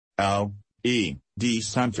LED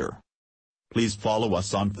Center. Please follow us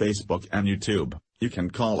on Facebook and YouTube. You can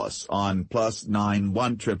call us on +91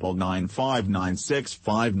 999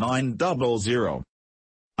 596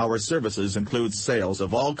 Our services include sales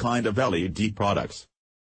of all kind of LED products,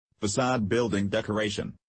 facade building decoration,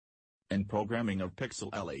 and programming of pixel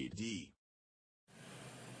LED.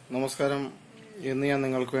 നമസ്കാരം. ഇന്ന് ഞാൻ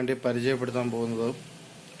നിങ്ങൾക്ക് വേണ്ടി പരിചയപ്പെടുത്താൻ പോകുന്നത്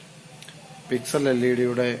pixel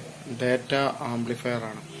എൽഇഡിയുടെ data amplifier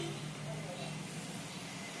ആണ്.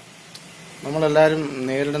 നമ്മളെല്ലാവരും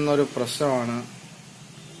നേരിടുന്ന ഒരു പ്രശ്നമാണ്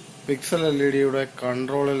പിക്സൽ എൽഇഡിയുടെ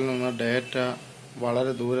കൺട്രോളിൽ നിന്ന് ഡാറ്റ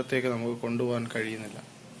വളരെ ദൂരത്തേക്ക് നമുക്ക് കൊണ്ടുപോകാൻ കഴിയുന്നില്ല.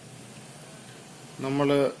 നമ്മൾ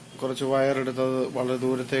കുറച്ച് വയർ എടുത്തത് വളരെ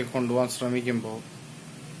ദൂരത്തേക്ക് കൊണ്ടുപോകാൻ ശ്രമിക്കുമ്പോൾ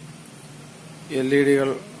എൽഇഡികൾ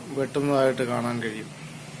വെട്ടുന്നതായിട്ട് കാണാൻ കഴിയും.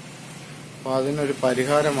 അപ്പോൾ അതിനൊരു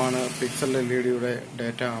പരിഹാരമാണ് പിക്സൽ എൽഇഡിയുടെ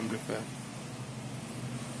ഡാറ്റ ആംപ്ലിഫയർ.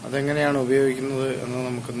 അതെങ്ങനെയാണ് ഉപയോഗിക്കുന്നത് എന്ന്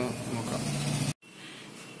നമുക്കൊന്ന് നോക്കാം.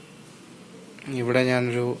 ഇവിടെ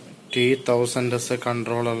ഞാനൊരു T1000S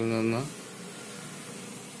കൺട്രോളറിൽ നിന്ന്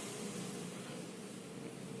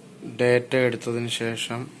ഡാറ്റ എടുത്തതിന്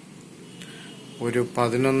ശേഷം ഒരു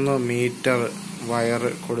 11 മീറ്റർ വയർ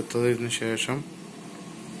കൊടുത്തതിന് ശേഷം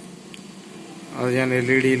അത് ഞാൻ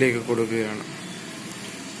എൽഇഡിയിലേക്ക് കൊടുക്കുകയാണ്.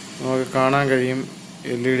 നമുക്ക് കാണാൻ കഴിയും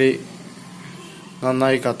എൽഇഡി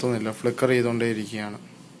നന്നായി കത്തുന്നില്ല, ഫ്ലിക്കർ ചെയ്തുകൊണ്ടേയിരിക്കുകയാണ്.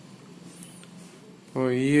 അപ്പോൾ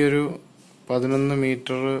ഈ ഒരു 11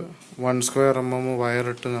 മീറ്റർ 1 സ്ക്വയർ mm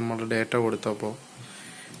വയറിട്ട് നമ്മൾ ഡാറ്റ കൊടുത്തപ്പോൾ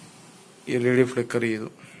എൽഇഡി ഫ്ലിക്കർ ചെയ്തു.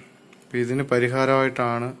 അപ്പോൾ ഇതിന്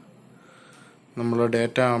പരിഹാരമായിട്ടാണ് നമ്മൾ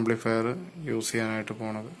ഡാറ്റ ആംപ്ലിഫയർ യൂസ് ചെയ്യാനായിട്ട്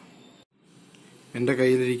പോണത്. എൻ്റെ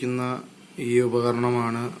കയ്യിലിരിക്കുന്ന ഈ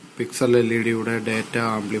ഉപകരണമാണ് പിക്സൽ എൽഇഡിയുടെ ഡാറ്റ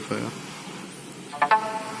ആംപ്ലിഫയർ.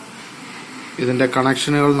 ഇതിന്റെ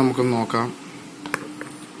കണക്ഷനുകൾ നമുക്ക് നോക്കാം.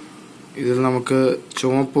 ഇതിൽ നമുക്ക്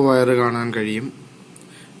ചുവപ്പ് വയർ കാണാൻ കഴിയും.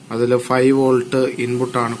 അതിൽ 5 വോൾട്ട്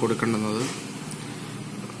ഇൻപുട്ടാണ് കൊടുക്കേണ്ടുന്നത്.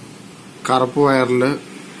 കറുപ്പ് വയറിൽ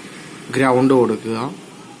ഗ്രൗണ്ട് കൊടുക്കുക.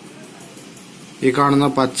 ഈ കാണുന്ന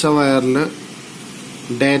പച്ച വയറിൽ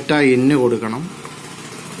ഡാറ്റ ഇന്ന് കൊടുക്കണം.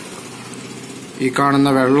 ഈ കാണുന്ന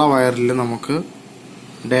വെള്ള വയറിൽ നമുക്ക്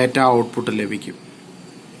ഡാറ്റ ഔട്ട്പുട്ട് ലഭിക്കും.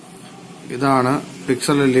 ഇതാണ്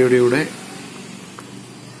പിക്സൽ എൽഇഡിയുടെ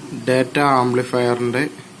ഡാറ്റ ആംപ്ലിഫയറിന്റെ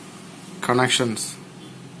കണക്ഷൻസ്.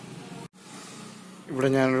 ഇവിടെ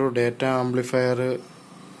ഞാനൊരു ഡാറ്റ ആംപ്ലിഫയർ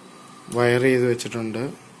വയർ ചെയ്ത് വെച്ചിട്ടുണ്ട്.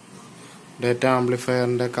 ഡാറ്റ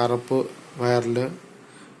ആംപ്ലിഫയറിന്റെ കറുപ്പ് വയറിൽ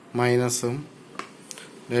മൈനസും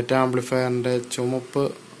ഡാറ്റ ആംപ്ലിഫയറിന്റെ ചുമപ്പ്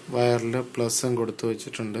വയറിൽ പ്ലസും കൊടുത്തു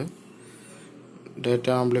വെച്ചിട്ടുണ്ട്. ഡാറ്റ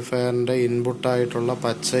ആംപ്ലിഫയറിന്റെ ഇൻപുട്ടായിട്ടുള്ള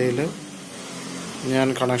പച്ചയിൽ ഞാൻ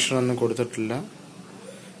കണക്ഷനൊന്നും കൊടുത്തിട്ടില്ല,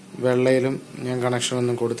 വെള്ളയിലും ഞാൻ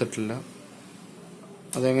കണക്ഷനൊന്നും കൊടുത്തിട്ടില്ല.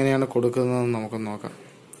 അതെങ്ങനെയാണ് കൊടുക്കുന്നതെന്ന് നമുക്ക് നോക്കാം.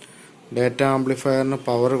 ഡാറ്റ ആംപ്ലിഫയറിന്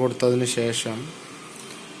പവർ കൊടുത്തതിന് ശേഷം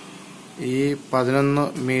ഈ 11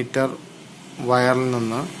 മീറ്റർ വയറിൽ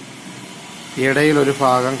നിന്ന് ഇടയിലൊരു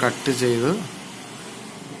ഭാഗം കട്ട് ചെയ്ത്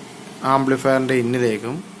ആംപ്ലിഫയറിന്റെ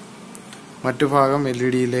ഇന്നിലേക്കും മറ്റു ഭാഗം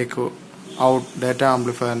എൽഇഡിയിലേക്ക് ഡാറ്റ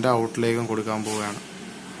ആംപ്ലിഫയറിന്റെ ഔട്ടിലേക്കും കൊടുക്കാൻ പോവുകയാണ്.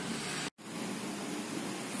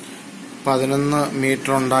 11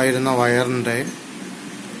 മീറ്റർ ഉണ്ടായിരുന്ന വയറിന്റെ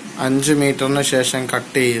 5 മീറ്ററിന് ശേഷം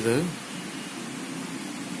കട്ട് ചെയ്ത്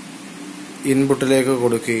ഇൻപുട്ടിലേക്ക്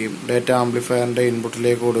കൊടുക്കുകയും ഡാറ്റ ആംപ്ലിഫയറിന്റെ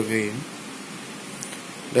ഇൻപുട്ടിലേക്ക് കൊടുക്കുകയും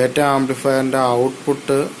ഡാറ്റ ആംപ്ലിഫയറിന്റെ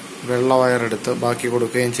ഔട്ട്പുട്ട് വെള്ള വയറെടുത്ത് ബാക്കി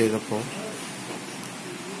കൊടുക്കുകയും ചെയ്തപ്പോൾ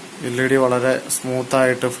എൽഇഡി വളരെ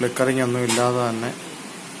സ്മൂത്തായിട്ട് ഫ്ലിക്കറിംഗ് ഒന്നും ഇല്ലാതെ തന്നെ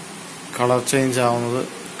കളർ ചേഞ്ച് ആവുന്നത്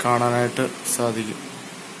കാണാനായിട്ട് സാധിക്കും.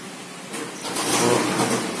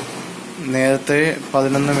 നേരത്തെ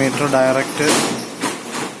 11 മീറ്റർ ഡയറക്റ്റ്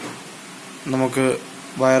നമുക്ക്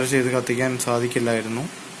വയർ ചെയ്ത് കത്തിക്കാൻ സാധിക്കില്ലായിരുന്നു.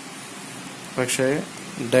 പക്ഷേ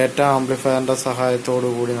ഡാറ്റ ആംപ്ലിഫയറിന്റെ സഹായത്തോടു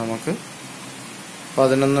കൂടി നമുക്ക്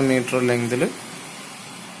 11 മീറ്റർ ലെങ്തിൽ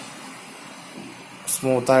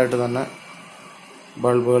സ്മൂത്തായിട്ട് തന്നെ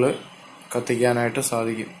ബൾബുകൾ കത്തിക്കാനായിട്ട്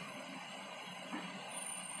സാധിക്കും.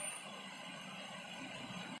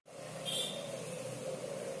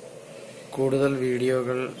 കൂടുതൽ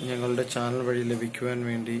വീഡിയോകൾ ഞങ്ങളുടെ ചാനൽ വഴി ലഭിക്കുവാൻ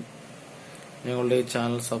വേണ്ടി ഞങ്ങളുടെ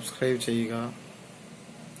ചാനൽ സബ്സ്ക്രൈബ് ചെയ്യുക.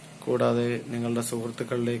 കൂടാതെ നിങ്ങളുടെ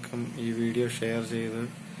സുഹൃത്തുക്കളിലേക്കും ഈ വീഡിയോ ഷെയർ ചെയ്ത്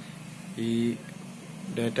ഈ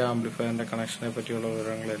ഡാറ്റ ആംപ്ലിഫയറിന്റെ കണക്ഷനെ പറ്റിയുള്ള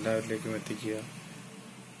വിവരങ്ങൾ എല്ലാവരിലേക്കും എത്തിക്കുക.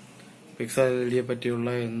 പിക്സൽ എൽഇഡിയെ പറ്റിയുള്ള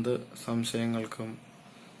എന്ത് സംശയങ്ങൾക്കും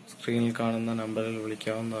സ്ക്രീനിൽ കാണുന്ന നമ്പറിൽ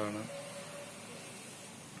വിളിക്കാവുന്നതാണ്.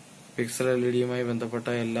 പിക്സൽ എൽഇഡിയുമായി ബന്ധപ്പെട്ട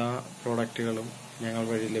എല്ലാ പ്രോഡക്റ്റുകളും ഞങ്ങൾ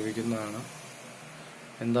വഴി ലഭിക്കുന്നതാണ്.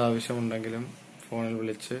 എന്താവശ്യമുണ്ടെങ്കിലും ഫോണിൽ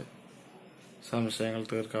വിളിച്ച് സംശയങ്ങൾ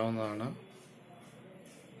തീർക്കാവുന്നതാണ്.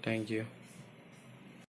 Thank you.